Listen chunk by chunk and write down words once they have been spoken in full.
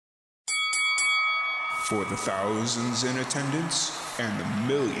For the thousands in attendance and the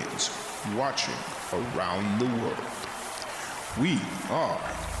millions watching around the world, we are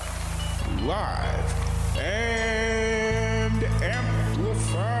live and amplified.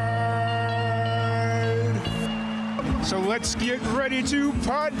 So let's get ready to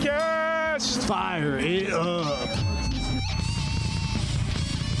podcast. Fire it up.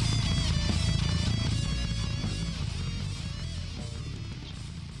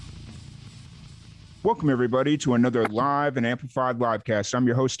 Welcome, everybody, to another live and amplified livecast. I'm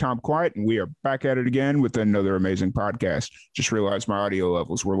your host, Tom Quiet, and we are back at it again with another amazing podcast. Just realized my audio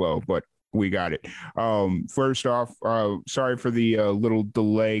levels were low, but we got it. First off, sorry for the little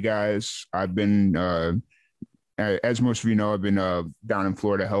delay, guys. I've been, as most of you know, I've been down in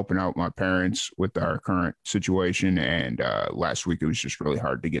Florida helping out my parents with our current situation, and last week it was just really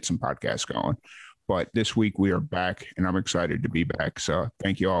hard to get some podcasts going. But this week we are back, and I'm excited to be back. So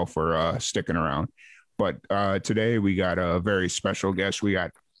thank you all for sticking around. But today we got a very special guest. We got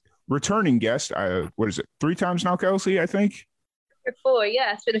returning guest. What is it? 3 times now, Kelsey, I think? 3 or 4,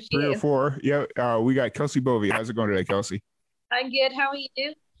 yeah. It's been a few. 3 or 4. Yeah. We got Kelsey Bovey. How's it going today, Kelsey? I'm good. How are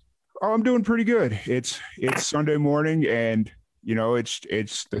you? Oh, I'm doing pretty good. It's Sunday morning, and you know it's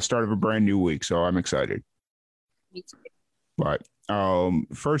the start of a brand new week, so I'm excited. Me too. But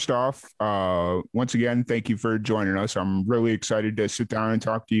first off, once again, thank you for joining us. I'm really excited to sit down and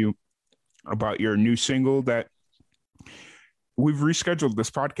talk to you about your new single that we've rescheduled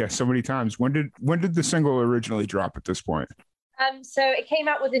this podcast so many times. When did the single originally drop at this point? So it came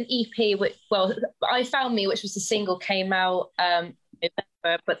out with an EP, I Found Me, which was the single, came out November,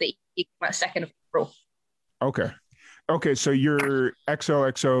 but the EP came out 2nd of April. Okay, so your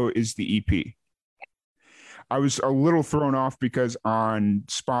XOXO is the EP. I was a little thrown off because on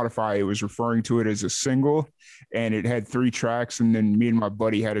Spotify, it was referring to it as a single, and it had 3 tracks. And then me and my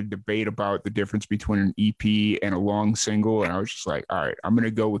buddy had a debate about the difference between an EP and a long single. And I was just like, all right, I'm going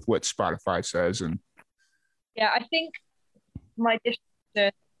to go with what Spotify says. And yeah, I think my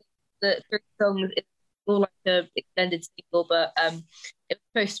distribution, the 3 songs, it's more like an extended single, but it was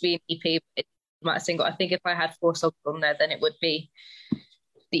supposed to be an EP, but it's not a single. I think if I had 4 songs on there, then it would be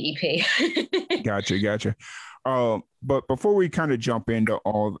the EP. Gotcha. But before we kind of jump into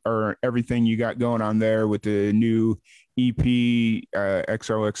everything you got going on there with the new EP,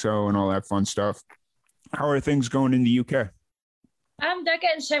 XOXO, and all that fun stuff, how are things going in the UK? They're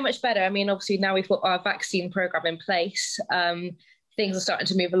getting so much better. I mean, obviously now we've got our vaccine program in place. Things are starting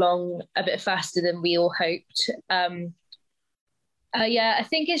to move along a bit faster than we all hoped. Yeah, I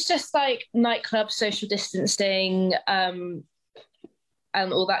think it's just like nightclubs, social distancing,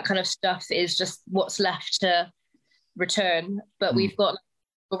 and all that kind of stuff is just what's left to return. But we've got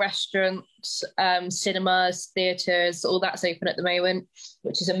restaurants, cinemas, theatres, all that's open at the moment,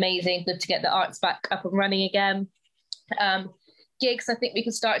 which is amazing. Good to get the arts back up and running again. Gigs, I think we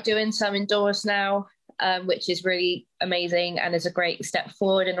can start doing some indoors now, which is really amazing and is a great step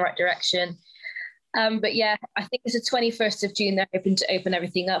forward in the right direction. But yeah, I think it's the 21st of June they're hoping to open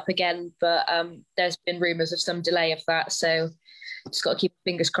everything up again, but there's been rumours of some delay of that, so just got to keep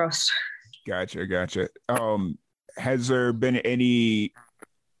fingers crossed. Gotcha. Has there been any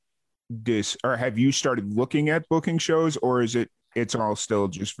or have you started looking at booking shows, or is it's all still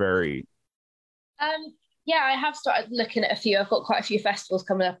just very? Yeah, I have started looking at a few. I've got quite a few festivals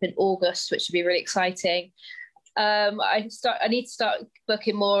coming up in August, which should be really exciting. I need to start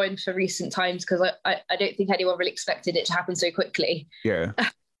booking more in for recent times because I don't think anyone really expected it to happen so quickly. Yeah.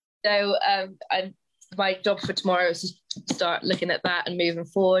 So my job for tomorrow is to start looking at that and moving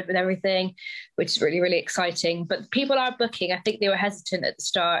forward with everything, which is really, really exciting. But people are booking. I think they were hesitant at the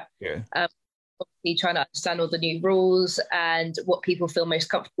start. Yeah. Obviously trying to understand all the new rules and what people feel most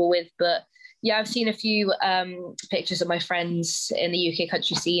comfortable with. But yeah, I've seen a few pictures of my friends in the UK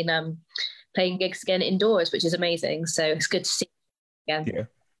country scene playing gigs again indoors, which is amazing. So it's good to see again. Yeah.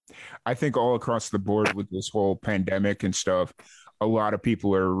 I think all across the board with this whole pandemic and stuff, a lot of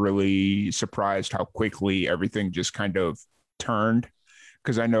people are really surprised how quickly everything just kind of turned.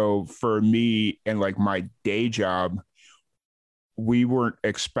 Because I know for me and like my day job, we weren't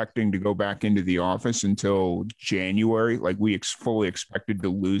expecting to go back into the office until January. Like we fully expected to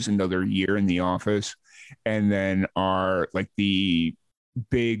lose another year in the office. And then the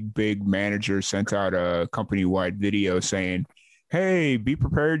big manager sent out a company-wide video saying, hey, be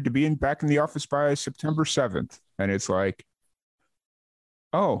prepared to be back in the office by September 7th. And it's like,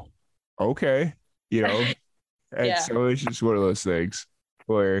 oh, okay. You know, and Yeah. So it's just one of those things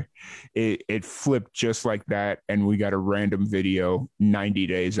where it flipped just like that. And we got a random video 90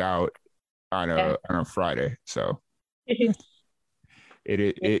 days out on a Friday. So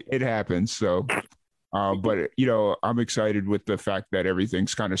it happens. So But I'm excited with the fact that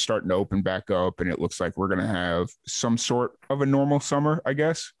everything's kind of starting to open back up, and it looks like we're gonna have some sort of a normal summer, I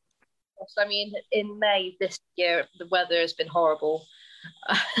guess. I mean, in May this year, the weather has been horrible.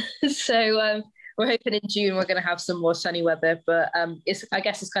 So we're hoping in June we're going to have some more sunny weather. But I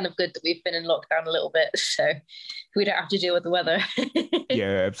guess it's kind of good that we've been in lockdown a little bit, so we don't have to deal with the weather.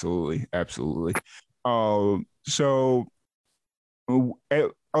 Yeah, absolutely, absolutely. So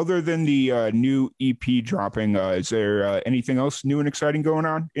other than the new EP dropping, is there anything else new and exciting going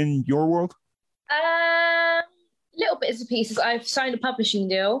on in your world? Little bits and pieces. I've signed a publishing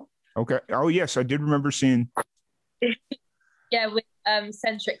deal. Okay. Oh yes, I did remember seeing. Yeah, with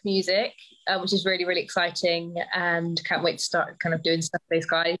Centric Music, which is really, really exciting, and can't wait to start kind of doing stuff with those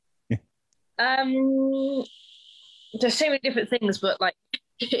guys. Yeah. There's so many different things, but like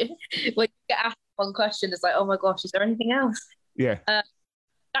when you get asked one question, it's like, oh my gosh, is there anything else? Yeah.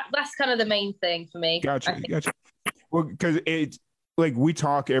 That's kind of the main thing for me. Gotcha. Well, because it's like we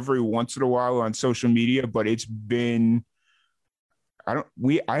talk every once in a while on social media, but it's been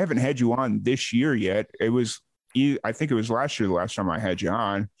I haven't had you on this year yet. I think it was last year the last time I had you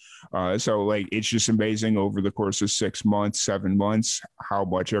on. So like it's just amazing over the course of 6 months, 7 months, how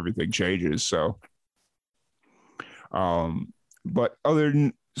much everything changes. So but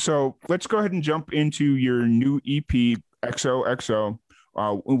so let's go ahead and jump into your new EP XOXO.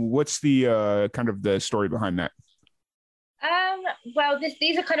 What's the kind of the story behind that? Well,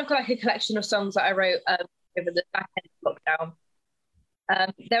 these are kind of like a collection of songs that I wrote over the back end of lockdown.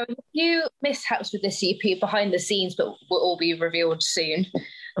 There were a few mishaps with this EP behind the scenes, but will all be revealed soon.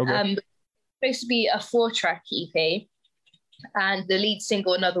 Okay. It's supposed to be a 4-track EP, and the lead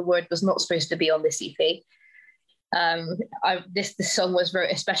single, Another Word, was not supposed to be on this EP. This song was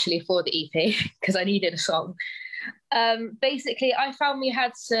wrote especially for the EP because I needed a song. Basically, I found we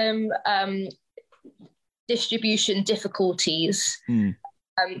had some distribution difficulties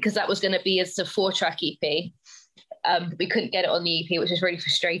because that was going to be as a 4-track EP. We couldn't get it on the EP, which is really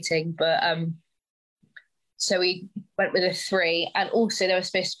frustrating. But so we went with a 3, and also there was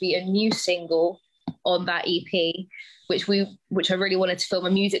supposed to be a new single on that EP, which I really wanted to film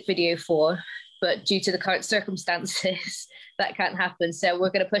a music video for, but due to the current circumstances, that can't happen. So we're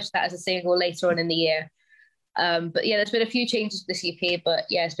going to push that as a single later on in the year. But yeah, there's been a few changes to this EP, but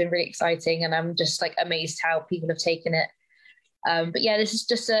yeah, it's been really exciting, and I'm just like amazed how people have taken it. But yeah, this is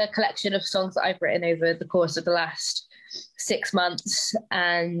just a collection of songs that I've written over the course of the last 6 months,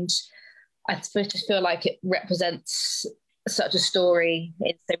 and I suppose just feel like it represents such a story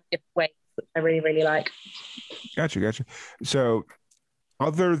in so many different ways, which I really, really like. Gotcha. So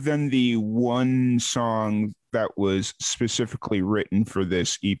other than the one song that was specifically written for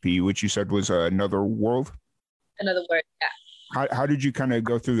this EP, which you said was Another World? Another Word, yeah. How did you kind of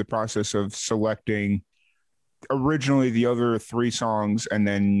go through the process of selecting originally the other 3 songs and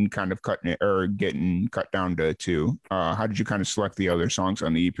then kind of cutting it or getting cut down to 2? How did you kind of select the other songs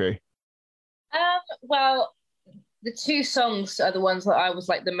on the EP? Well, the 2 songs are the ones that I was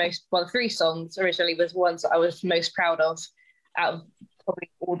like the most, well, the 3 songs originally was ones that I was most proud of out of probably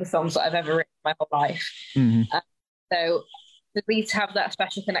all the songs that I've ever written my whole life. Mm-hmm. So for me to have that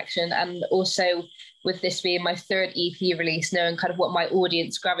special connection, and also with this being my 3rd EP release, knowing kind of what my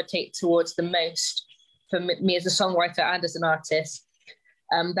audience gravitate towards the most for me as a songwriter and as an artist,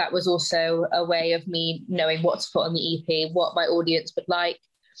 that was also a way of me knowing what to put on the EP, what my audience would like.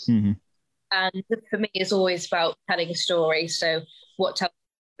 Mm-hmm. And for me, it's always about telling a story. So what tells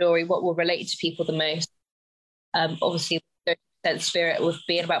a story, what will relate to people the most? Obviously, the spirit with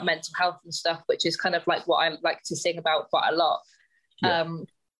being about mental health and stuff, which is kind of like what I like to sing about quite a lot. Yeah.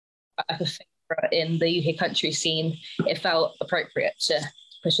 I have a favorite in the UK country scene. It felt appropriate to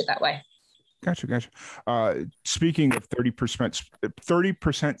push it that way. Gotcha. Speaking of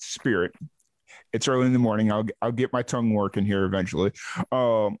 30% spirit, it's early in the morning. I'll get my tongue working here eventually.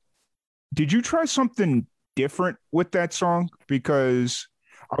 Did you try something different with that song? Because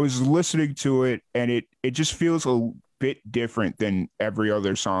I was listening to it and it just feels a bit different than every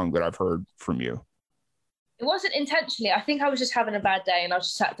other song that I've heard from you. It wasn't intentionally. I think I was just having a bad day and I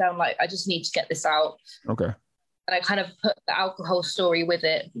just sat down like, I just need to get this out. Okay. And I kind of put the alcohol story with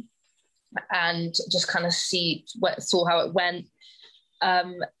it and just kind of saw how it went.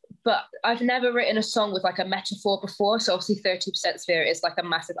 But I've never written a song with like a metaphor before. So obviously 30% spirit is like a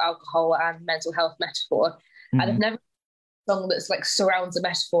massive alcohol and mental health metaphor. Mm-hmm. And I've never written a song that's like surrounds a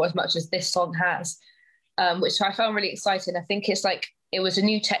metaphor as much as this song has, which I found really exciting. I think it's like, it was a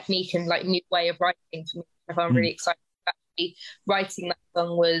new technique and like new way of writing for me. I found really exciting. Actually, writing that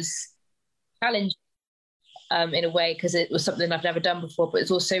song was challenging in a way because it was something I've never done before, but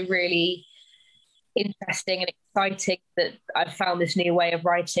it's also really interesting and exciting that I've found this new way of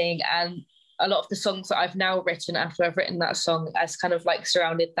writing. And a lot of the songs that I've now written after I've written that song has kind of like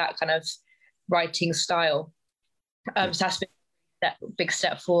surrounded that kind of writing style. So that's been a big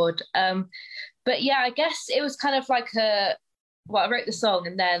step forward. But yeah, I guess it was kind of like I wrote the song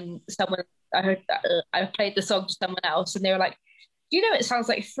and then I heard that, I played the song to someone else and they were like, do you know it sounds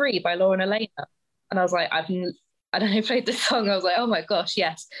like Free by Lauren Elena? And I was like, I don't know, played the song. I was like, oh my gosh,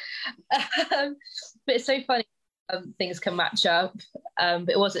 yes. But it's so funny. Things can match up, but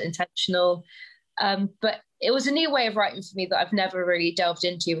it wasn't intentional. But it was a new way of writing for me that I've never really delved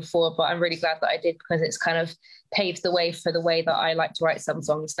into before, but I'm really glad that I did because it's kind of paved the way for the way that I like to write some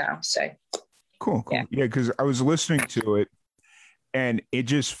songs now. So cool. Yeah, because I was listening to it and it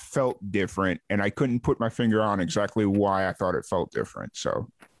just felt different and I couldn't put my finger on exactly why I thought it felt different. So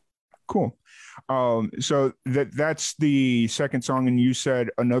cool. So that's the second song, and you said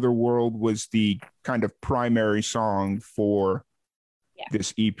Another World was the kind of primary song for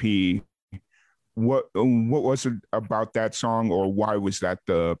this EP. What was it about that song, or why was that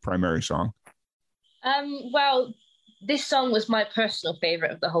the primary song? Well, this song was my personal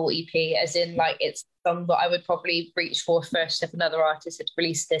favorite of the whole EP, as in like it's a song that I would probably reach for first if another artist had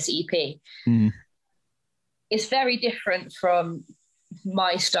released this EP. Mm-hmm. It's very different from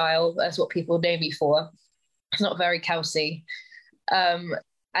my style as what people know me for. It's not very Kelsey. And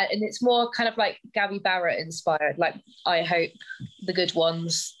it's more kind of like Gabby Barrett inspired, like I Hope, The Good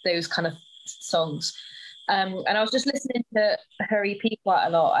Ones, those kind of songs. And I was just listening to her EP quite a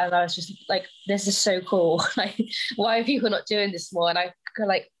lot and I was just like, this is so cool. Like, why are people not doing this more? And I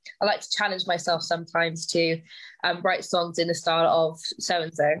like to challenge myself sometimes to write songs in the style of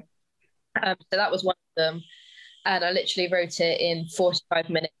so-and-so. So that was one of them. And I literally wrote it in 45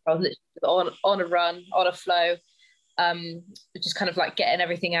 minutes. I was literally on a run, on a flow, just kind of like getting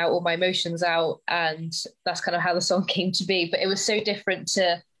everything out, all my emotions out. And that's kind of how the song came to be. But it was so different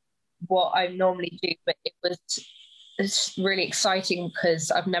to what I normally do. But it's really exciting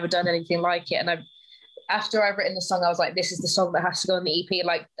because I've never done anything like it. And after I've written the song, I was like, this is the song that has to go on the EP.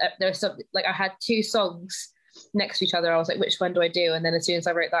 Like there's something, like I had two songs next to each other. I was like, which one do I do? And then as soon as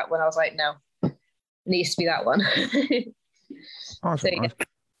I wrote that one, I was like, no. Needs to be that one. Awesome. So, yeah.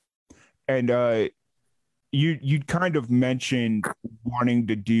 And you kind of mentioned wanting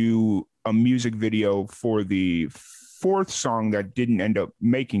to do a music video for the fourth song that didn't end up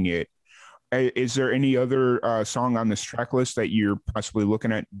making it. Is there any other song on this track list that you're possibly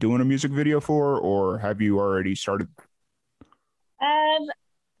looking at doing a music video for, or have you already started?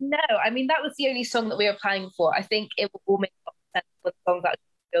 No, I mean that was the only song that we were planning for. I think it will make sense for the songs that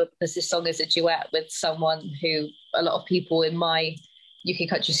because this song is a duet with someone who a lot of people in my UK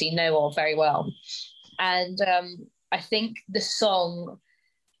country scene know of very well. And I think the song,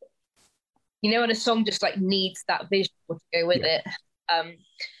 when a song just like needs that visual to go with it. I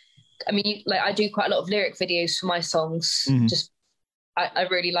mean, like I do quite a lot of lyric videos for my songs. Mm-hmm. Just I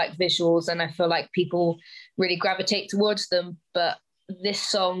really like visuals and I feel like people really gravitate towards them. But this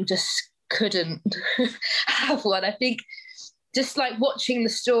song just couldn't have one. I think just like watching the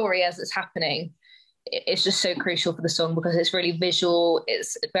story as it's happening, it's just so crucial for the song because it's really visual,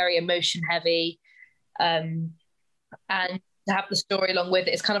 it's very emotion heavy, and to have the story along with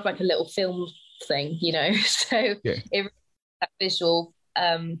it, it's kind of like a little film thing, so it really that visual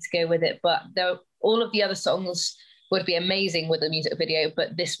to go with it. But all of the other songs would be amazing with a music video,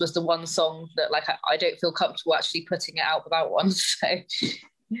 but this was the one song that like I don't feel comfortable actually putting it out without one. So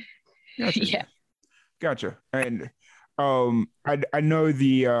gotcha. Gotcha. And I know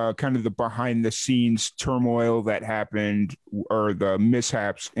the kind of the behind the scenes turmoil that happened or the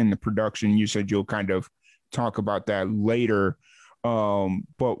mishaps in the production. You said you'll kind of talk about that later.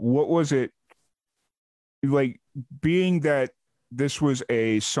 But what was it like being that this was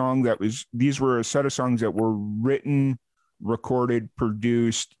a song these were a set of songs that were written, recorded,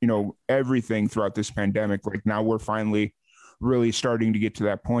 produced, everything throughout this pandemic. Like now we're finally really starting to get to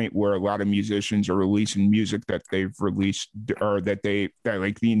that point where a lot of musicians are releasing music that they've released or that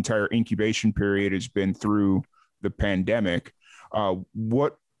like the entire incubation period has been through the pandemic.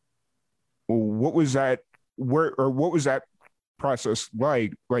 What was that what was that process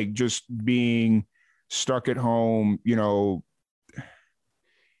like just being stuck at home, like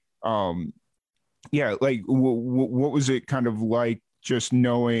what was it kind of like just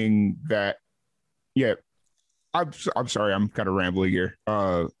knowing that, I'm sorry, I'm kind of rambling here.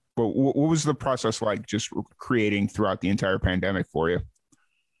 But what was the process like just creating throughout the entire pandemic for you?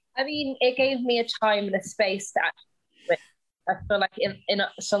 I mean, it gave me a time and a space to actually, I feel like in a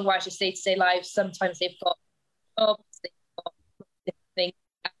songwriter's day-to-day lives, sometimes they've got jobs, they've got different things.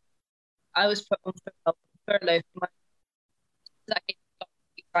 I was put on furlough for my that gave me a lot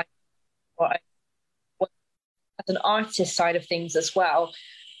of time for what I was as an artist side of things as well,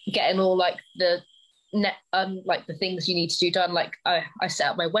 getting all like the net like the things you need to do done. Like I set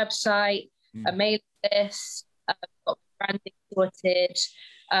up my website, a mailing list, got my branding sorted,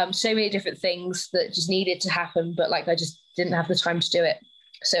 so many different things that just needed to happen, but like I just didn't have the time to do it.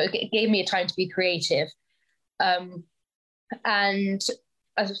 So it gave me a time to be creative. And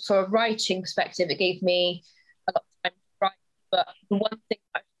as for a writing perspective, it gave me a lot of time to write. But the one thing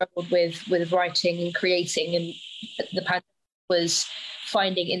I struggled with writing and creating in the pandemic was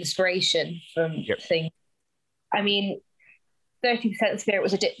finding inspiration from things. I mean, 30% Spirit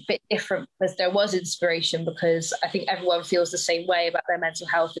was a bit different because there was inspiration, because I think everyone feels the same way about their mental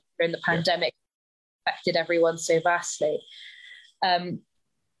health during the pandemic. Affected everyone so vastly.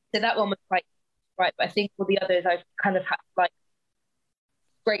 So that one was quite right, but I think all the others I kind of had to like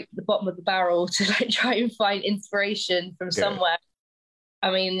scrape the bottom of the barrel to like try and find inspiration from somewhere.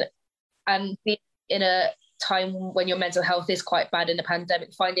 I mean, and being in a time when your mental health is quite bad in a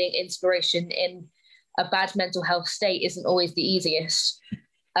pandemic, finding inspiration in a bad mental health state isn't always the easiest.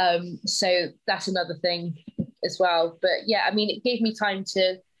 So that's another thing as well. But yeah, I mean, it gave me time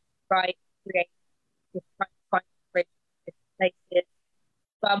to try create, try to find inspiration places.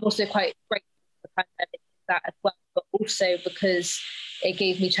 But I'm also quite grateful for the pandemic for that as well, but also because it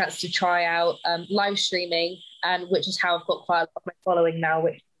gave me a chance to try out live streaming, and which is how I've got quite a lot of my following now,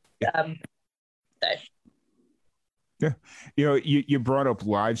 which so. Yeah. You know, you brought up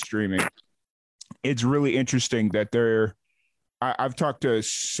live streaming. It's really interesting that I've talked to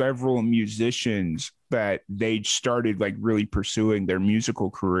several musicians that they started like really pursuing their musical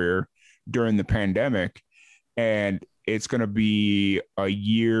career during the pandemic, and it's going to be a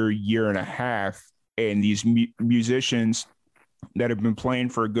year and a half. And these musicians that have been playing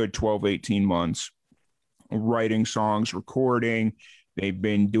for a good 12, 18 months, writing songs, recording, they've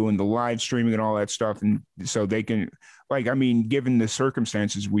been doing the live streaming and all that stuff. And so they can, like, I mean, given the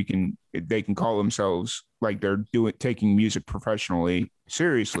circumstances, they can call themselves like they're taking music professionally,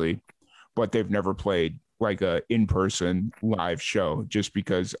 seriously, but they've never played like a in-person live show just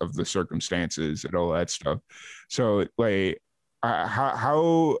because of the circumstances and all that stuff. So like,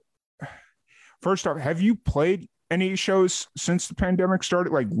 how first off, have you played any shows since the pandemic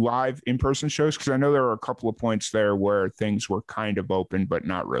started, like live in-person shows? Because I know there are a couple of points there where things were kind of open, but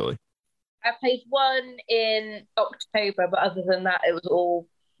not really. I played one in October, but other than that, it was all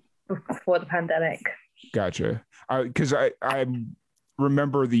before the pandemic. Gotcha. Because I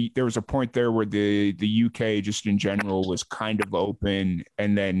remember there was a point there where the UK just in general was kind of open,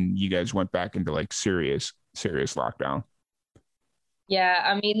 and then you guys went back into like serious lockdown. Yeah,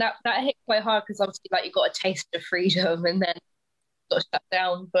 I mean that hit quite hard because obviously like you got a taste of freedom and then got shut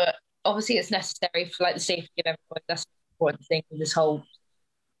down. But obviously it's necessary for like the safety of everyone. That's the important thing with this whole.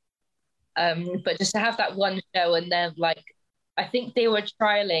 But just to have that one show, and then like I think they were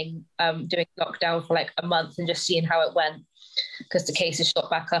trialing doing lockdown for like a month and just seeing how it went, because the cases shot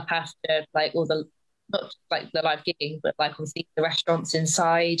back up after like all the, not just like the live gigging, but like obviously the restaurants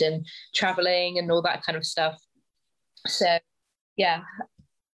inside and traveling and all that kind of stuff. So yeah.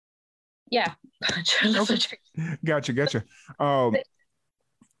 Okay. Gotcha.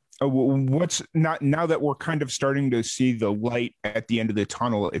 What's not now that we're kind of starting to see the light at the end of the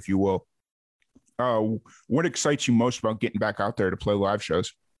tunnel, if you will? What excites you most about getting back out there to play live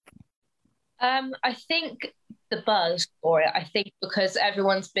shows? I think the buzz for it. I think because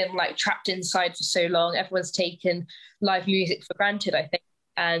everyone's been like trapped inside for so long, everyone's taken live music for granted, I think.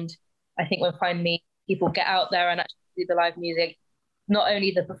 And I think when finally people get out there and actually do the live music, not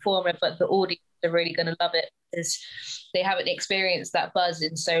only the performer, but the audience are really going to love it because they haven't experienced that buzz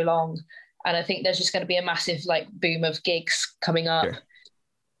in so long. And I think there's just going to be a massive like boom of gigs coming up. Yeah.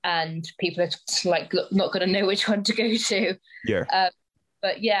 And people are like not going to know which one to go to. Yeah.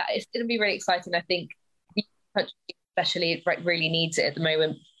 But yeah, it's going to be really exciting. I think the country especially really needs it at the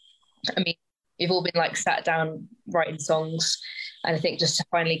moment. I mean, we've all been like sat down writing songs, and I think just to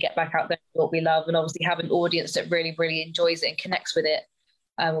finally get back out there and do what we love, and obviously have an audience that really, really enjoys it and connects with it,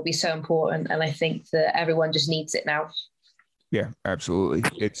 will be so important. And I think that everyone just needs it now. Yeah, absolutely.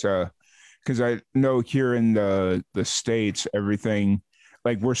 It's because I know here in the States, everything,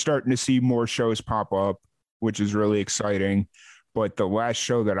 like we're starting to see more shows pop up, which is really exciting. But the last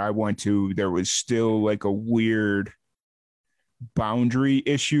show that I went to, there was still like a weird boundary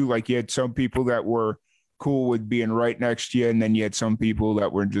issue. Like you had some people that were cool with being right next to you, and then you had some people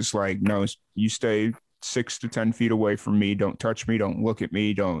that were just like, no, you stay 6 to 10 feet away from me. Don't touch me. Don't look at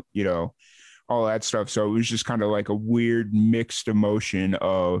me. Don't, all that stuff. So it was just kind of like a weird mixed emotion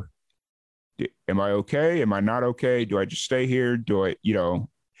of Am I okay? Am I not okay? Do I just stay here? Do I,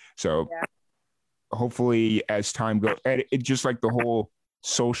 so Yeah. hopefully as time goes, and it just like the whole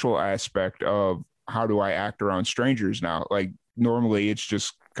social aspect of how do I act around strangers now? Like normally it's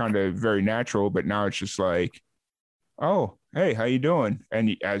just kind of very natural, but now it's just like, oh, hey, how you doing?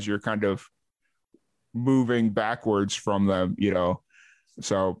 And as you're kind of moving backwards from them,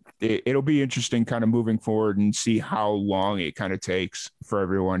 so it'll be interesting kind of moving forward and see how long it kind of takes for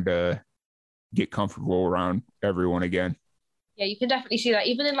everyone to get comfortable around everyone again. Yeah, you can definitely see that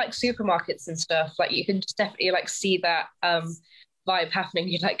even in like supermarkets and stuff. Like you can just definitely like see that vibe happening.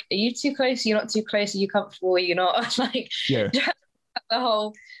 You're like, are you too close? You're not too close. Are you comfortable? You're not like Yeah. the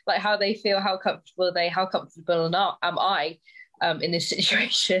whole like how they feel, how comfortable or not am I in this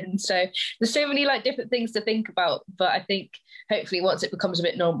situation. So there's so many like different things to think about. But I think hopefully once it becomes a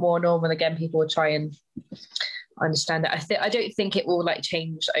bit more normal again, people will try and understand it. I don't think it will like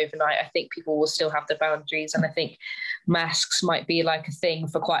change overnight. I think people will still have the boundaries, and I think masks might be like a thing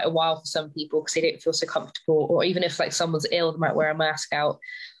for quite a while for some people because they don't feel so comfortable, or even if like someone's ill, they might wear a mask out.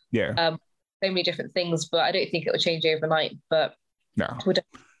 Yeah. So many different things, but I don't think it will change overnight. But no,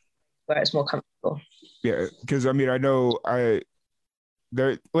 where it's more comfortable. Yeah, because I mean, I know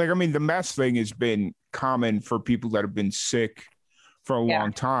the mask thing has been common for people that have been sick for a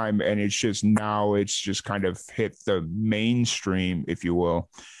long time, and it's just kind of hit the mainstream, if you will,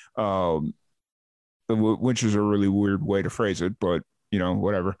 which is a really weird way to phrase it, but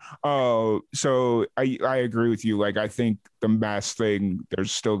whatever. So I agree with you. Like I think the mask thing,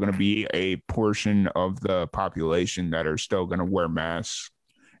 there's still going to be a portion of the population that are still going to wear masks,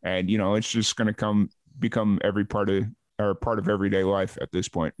 and it's just going to become part of everyday life at this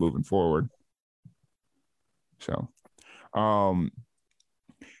point moving forward. So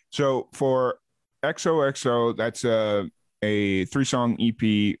so for XOXO, that's a 3-song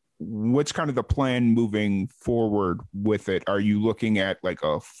EP. What's kind of the plan moving forward with it? Are you looking at like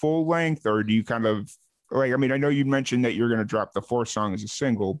a full length, or do you kind of like, I mean, I know you mentioned that you're going to drop the 4th song as a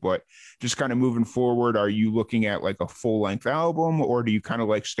single, but just kind of moving forward, are you looking at like a full length album, or do you kind of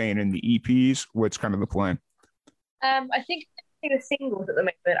like staying in the EPs? What's kind of the plan? I think the singles at the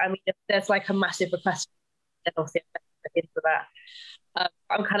moment. I mean, if there's like a massive request, then obviously I'm into that.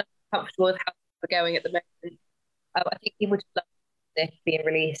 I'm kind of comfortable with how we're going at the moment. I think people would love this being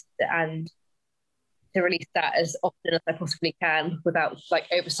released and to release that as often as I possibly can without like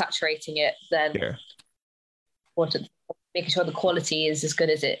oversaturating it. Then important, making sure the quality is as good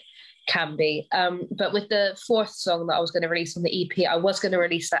as it can be. But with the 4th song that I was going to release on the EP, I was going to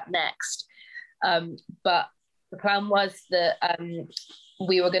release that next. But the plan was that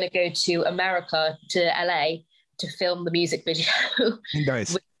we were going to go to America, to LA, to film the music video.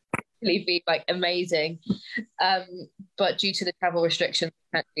 Nice. Which would really be like amazing. But due to the travel restrictions,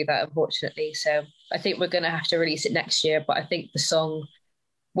 I can't do that, unfortunately. So I think we're going to have to release it next year. But I think the song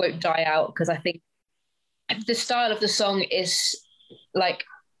won't die out because I think the style of the song is like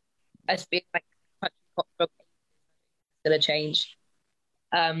as being like pop rock, still a change.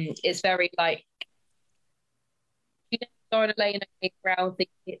 It's very like you know, Lauren Lane and Kate Brown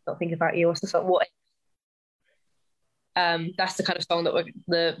not think about you or something. What? That's the kind of song that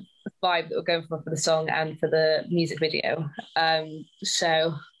the vibe that we're going for the song and for the music video.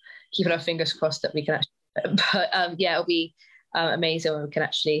 So keeping our fingers crossed that we can actually. But yeah, it'll be amazing when we can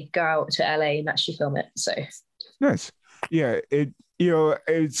actually go out to LA and actually film it. So nice. Yeah,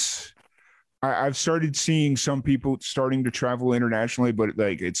 it's. I've started seeing some people starting to travel internationally, but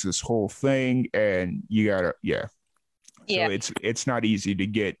like it's this whole thing, and you gotta, So it's not easy to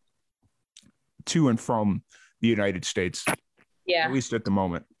get to and from the United States. Yeah. At least at the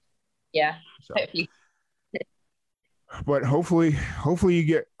moment. Yeah. So. But hopefully you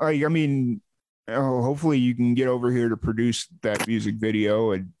get, like, I mean, hopefully you can get over here to produce that music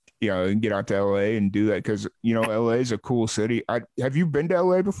video and, and get out to LA and do that. Because, LA is a cool city. Have you been to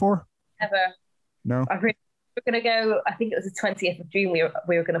LA before? Never. No. We're going to go, I think it was the 20th of June we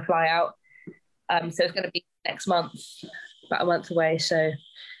were going to fly out. So it's going to be next month, about a month away. So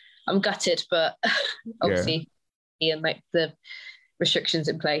I'm gutted, but obviously, and like the restrictions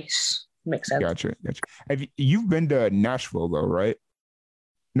in place makes sense. Gotcha. You've been to Nashville though, right?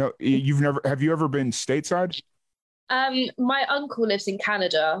 No, you've never. Have you ever been stateside? My uncle lives in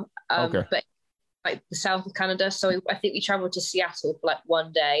Canada, okay. But like the south of Canada. So I think we traveled to Seattle for like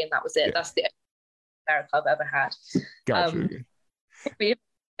one day, and that was it. Yeah. That's the only America I've ever had. Gotcha.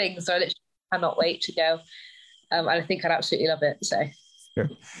 Things, so I literally cannot wait to go. And I think I'd absolutely love it. So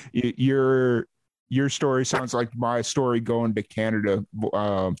your story sounds like my story going to Canada.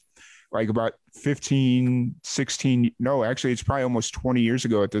 Like about 15, 16, no, actually it's probably almost 20 years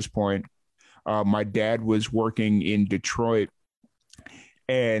ago at this point. My dad was working in Detroit,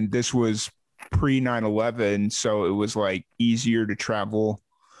 and this was pre 9/11, so it was like easier to travel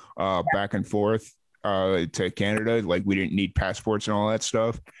back and forth to Canada. Like we didn't need passports and all that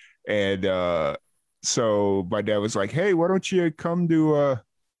stuff. And so my dad was like, "Hey, why don't you come to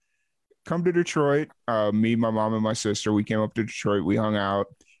Detroit?" Me, my mom, and my sister. We came up to Detroit. We hung out,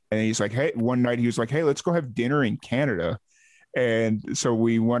 and he's like, "Hey," one night he was like, "Hey, let's go have dinner in Canada." And so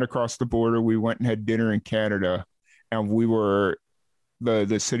we went across the border. We went and had dinner in Canada, and we were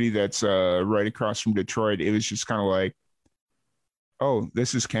the city that's right across from Detroit. It was just kind of like, oh,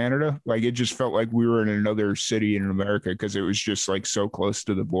 this is Canada. Like it just felt like we were in another city in America because it was just like so close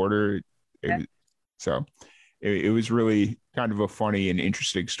to the border. It, so it was really kind of a funny and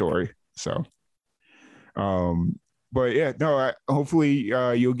interesting story. So, but yeah, no, hopefully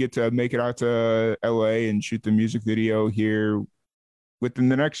you'll get to make it out to LA and shoot the music video here within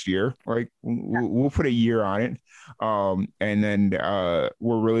the next year. Like we'll put a year on it. And then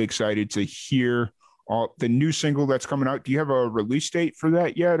we're really excited to hear all the new single that's coming out. Do you have a release date for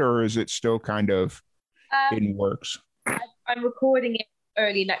that yet, or is it still kind of in works? I'm recording it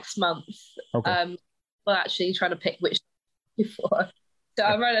early next month. Okay. We're actually trying to pick which before. So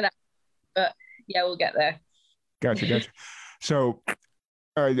I'm running out, but yeah, we'll get there. Gotcha. So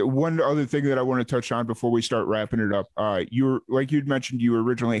one other thing that I want to touch on before we start wrapping it up, you like you'd mentioned, you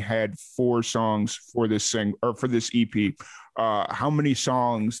originally had 4 songs for this or for this EP. How many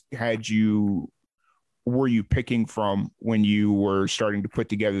songs were you picking from when you were starting to put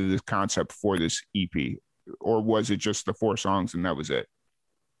together this concept for this EP, or was it just the 4 songs and that was it?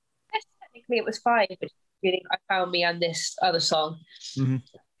 Yes, technically it was 5, but really I Found Me and this other song. Mm-hmm.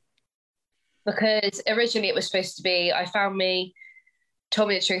 Because originally it was supposed to be I Found Me, Told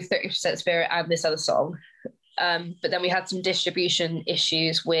Me the Truth, 30% Spirit, and this other song. But then we had some distribution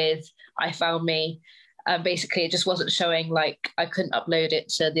issues with I Found Me. Basically, it just wasn't showing, like, I couldn't upload it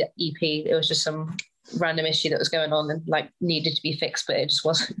to the EP. It was just some random issue that was going on and, like, needed to be fixed, but it just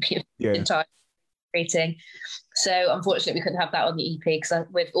wasn't being entirely rating. So, unfortunately, we couldn't have that on the EP because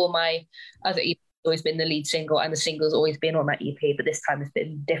with all my other EPs, it's always been the lead single and the single's always been on that EP, but this time it's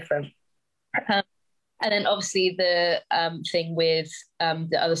been different. And then obviously the thing with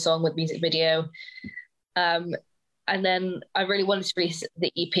the other song with music video. And then I really wanted to release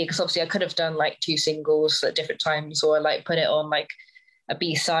the EP because obviously I could have done like 2 singles at different times or like put it on like a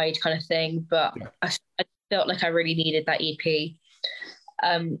B-side kind of thing. But I felt like I really needed that EP.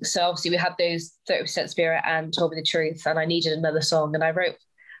 So obviously we had those 30% Spirit and Told Me the Truth, and I needed another song. And I wrote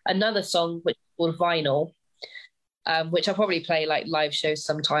another song which is called Vinyl, which I'll probably play like live shows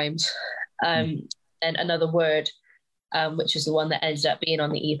sometimes. And Another Word, which is the one that ended up being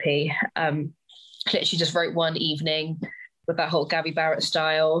on the EP. Literally just wrote one evening with that whole Gabby Barrett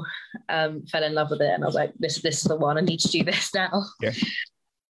style, fell in love with it, and I was like, this is the one, I need to do this now. Yeah.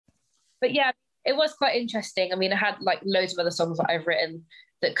 But yeah, it was quite interesting. I mean, I had like loads of other songs that I've written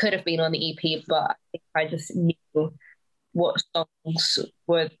that could have been on the EP, but I think I just knew what songs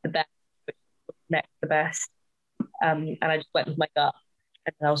were the best, which was next the best. And I just went with my gut,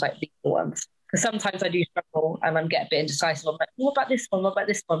 and I was like, these are the ones. Because sometimes I do struggle and I'm get a bit indecisive. I'm like, what about this one? What about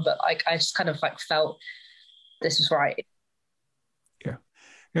this one? But like, I just kind of like felt this was right. Yeah.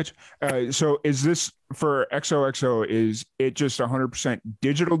 Gotcha. So is this for XOXO, is it just 100%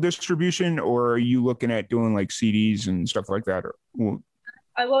 digital distribution, or are you looking at doing like CDs and stuff like that? Or,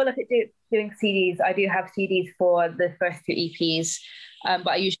 I will look at doing CDs. I do have CDs for the first 2 EPs, but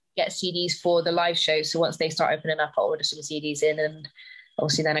I usually get CDs for the live shows. So once they start opening up, I'll order some CDs in, and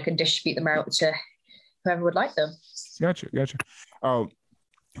obviously then I can distribute them out to whoever would like them. Gotcha.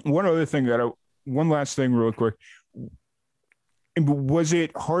 One last thing real quick. Was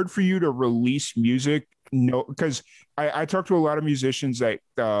it hard for you to release music? No, because I talked to a lot of musicians that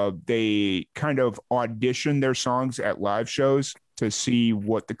they kind of audition their songs at live shows to see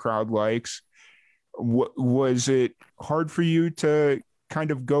what the crowd likes. Was it hard for you to kind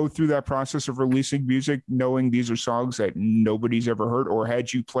of go through that process of releasing music, knowing these are songs that nobody's ever heard, or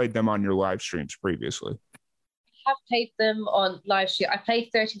had you played them on your live streams previously? I have played them on live stream. I played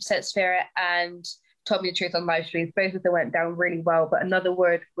 30% Spirit and Told Me the Truth on live streams. Both of them went down really well, but Another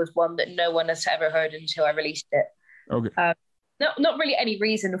Word was one that no one has ever heard until I released it. Okay. Not really any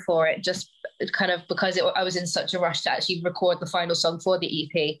reason for it, just kind of because I was in such a rush to actually record the final song for the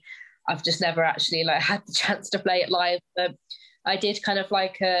EP. I've just never actually like had the chance to play it live. But I did kind of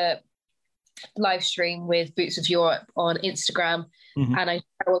like a live stream with Boots of Europe on Instagram, and I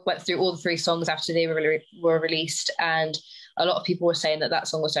went through all the 3 songs after they were released, and a lot of people were saying that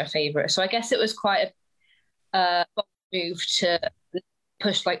song was their favorite. So I guess it was quite a move to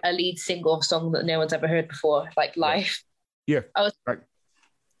push like a lead single song that no one's ever heard before, like live. Yeah. I was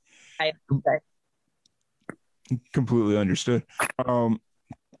completely understood.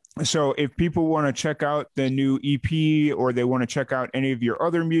 So if people want to check out the new EP or they want to check out any of your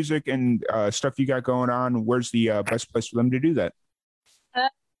other music and stuff you got going on, where's the best place for them to do that?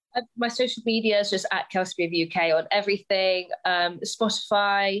 My social media is just at Kelsey Bovey UK on everything.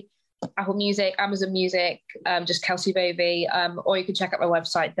 Spotify, Apple Music, Amazon Music, just Kelsey Bovey. Or you can check out my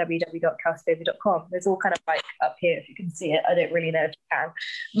website, www.kelseybovey.com. There's all kind of like up here if you can see it. I don't really know if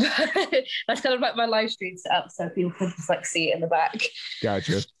you can. But that's kind of like my live stream set up, so people can just like see it in the back.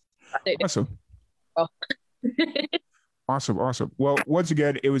 Gotcha. Awesome. Awesome. Well, once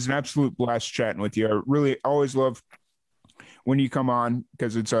again, it was an absolute blast chatting with you. I really always love when you come on,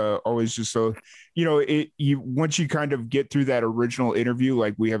 because it's always just so, once you kind of get through that original interview,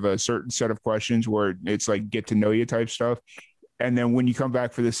 like we have a certain set of questions where it's like get to know you type stuff. And then when you come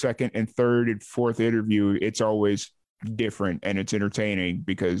back for the second and third and fourth interview, it's always different and it's entertaining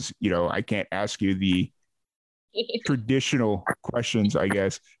because, I can't ask you the traditional questions, I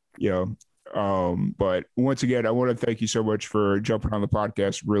guess. But once again, I want to thank you so much for jumping on the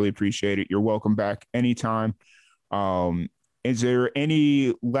podcast. Really appreciate it. You're welcome back anytime. Is there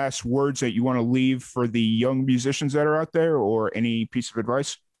any last words that you want to leave for the young musicians that are out there, or any piece of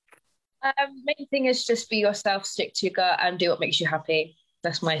advice? Main thing is just be yourself, stick to your gut, and do what makes you happy.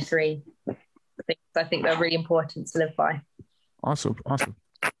 That's my 3 things. I think they're really important to live by. Awesome.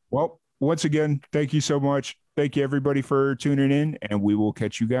 Well, once again, thank you so much. Thank you, everybody, for tuning in, and we will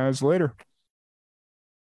catch you guys later.